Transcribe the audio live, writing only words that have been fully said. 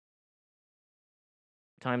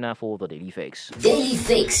Time now for the Daily Fix. Daily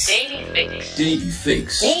Fix. Daily Fix. Daily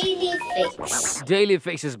Fix. Daily Fix. Daily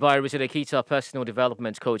Fix is by Richard Akita, personal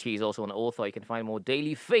development coach. He is also an author. You can find more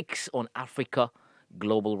Daily Fix on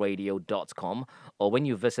africaglobalradio.com or when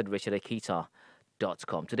you visit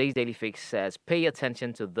richardakita.com. Today's Daily Fix says, pay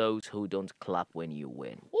attention to those who don't clap when you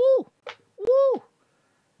win. Woo! Woo!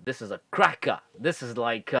 This is a cracker. This is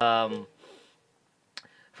like, for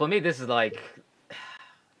me, this is like,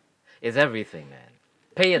 it's everything, man.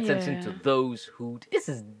 Pay attention to those who... This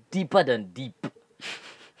is deeper than deep.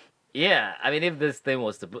 Yeah, I mean, if this thing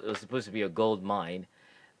was supposed to be a gold mine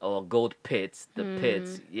or gold pits,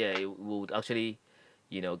 pits, yeah, it would actually,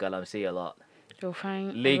 galamsey a lot. You'll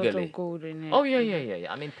find legally a lot of gold in it. Oh,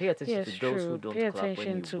 yeah. I mean, pay attention to those who don't pay clap when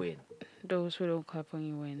attention you to win. Those who don't clap when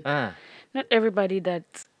you win. Not everybody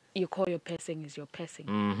that you call your person is your person.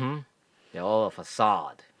 Mm-hmm. They're all a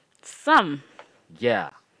facade. Some. Yeah.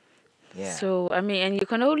 Yeah. So, I mean, and you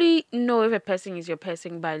can only know if a person is your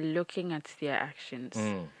person by looking at their actions.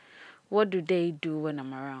 What do they do when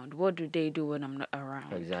I'm around? What do they do when I'm not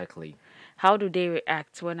around? Exactly. How do they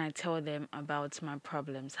react when I tell them about my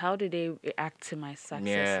problems? How do they react to my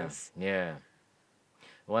successes? Yeah.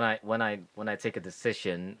 When I take a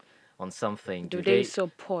decision on something, do they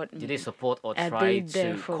support me? Do they support or try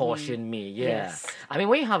to caution me? Yeah. Yes. I mean,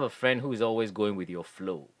 when you have a friend who is always going with your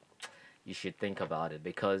flow, you should think about it,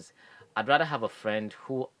 because I'd rather have a friend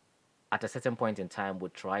who at a certain point in time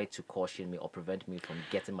would try to caution me or prevent me from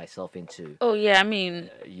getting myself into... Oh, yeah, I mean,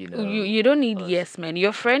 you don't need yes men.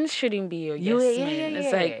 Your friends shouldn't be your yes men.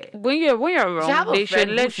 It's like, when you're wrong, they should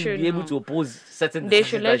let you know. Be able to oppose certain they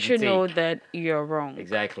should let you take. know that you're wrong.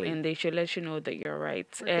 Exactly. And they should let you know that you're right.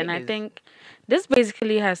 And I think this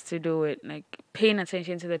basically has to do with, like, paying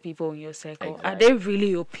attention to the people in your circle. Exactly. Are they really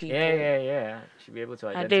your people? Yeah. Should be able to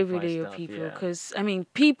identify. Are they really your people? Because, I mean,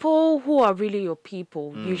 people who are really your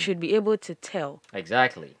people, you should be able to tell.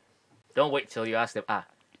 Exactly. Don't wait till you ask them,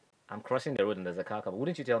 I'm crossing the road and there's a car coming.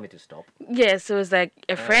 Wouldn't you tell me to stop? Yeah, so it's like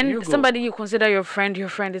a friend, somebody you consider your friend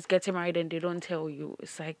is getting married and they don't tell you.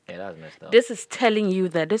 It's like, that's messed up. This is telling you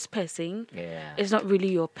that this person is not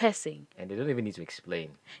really your person. And they don't even need to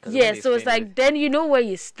explain. Yeah, so it's like, then you know where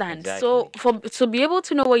you stand. Exactly. So to be able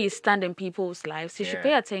to know where you stand in people's lives, you should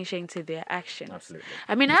pay attention to their actions. Absolutely.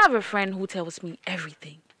 I mean, I have a friend who tells me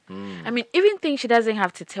everything. I mean, even things she doesn't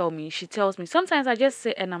have to tell me, she tells me. Sometimes I just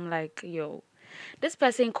sit and I'm like, yo, this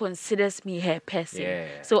person considers me her person. Yeah.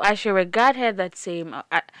 So I should regard her that same,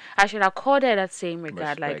 I should accord her that same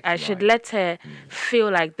regard. Respect, like, I should let her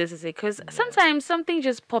feel like this is it. Because sometimes something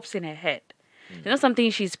just pops in her head.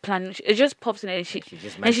 Something she's planning, it just pops in her head.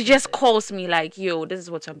 And she just calls me like, yo, this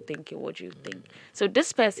is what I'm thinking. What do you think? So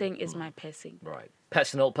this person is my person. Right.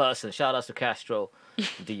 Personal person. Shout out to Castro.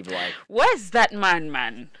 Deep Life. Where's that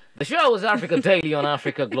man? The show is Africa Daily on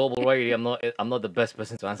Africa Global Radio. I'm not the best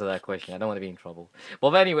person to answer that question. I don't want to be in trouble.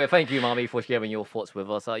 But anyway, thank you, Mommy, for sharing your thoughts with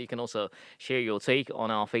us. You can also share your take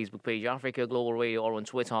on our Facebook page, Africa Global Radio, or on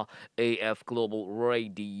Twitter, AF Global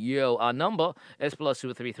Radio. Our number is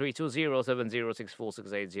 +233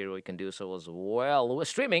 20706468. You can do so as well. We're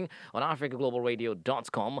streaming on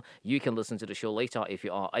africaglobalradio.com. You can listen to the show later if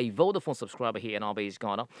you are a Vodafone subscriber here in our base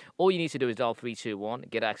Ghana. All you need to do is dial 321,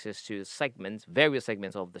 get access to various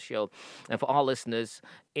segments of the show. And for our listeners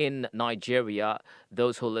in Nigeria,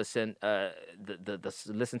 those who listen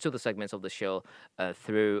listen to the segments of the show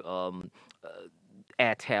through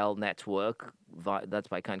Airtel network, that's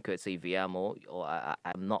by kind courtesy VMO, or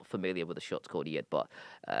I'm not familiar with the short code yet, but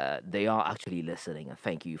they are actually listening, and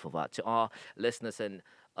thank you for that. To our listeners in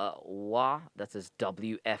that is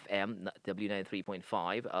WFM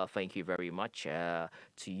W93.5, thank you very much to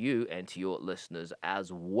you and to your listeners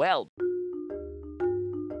as well.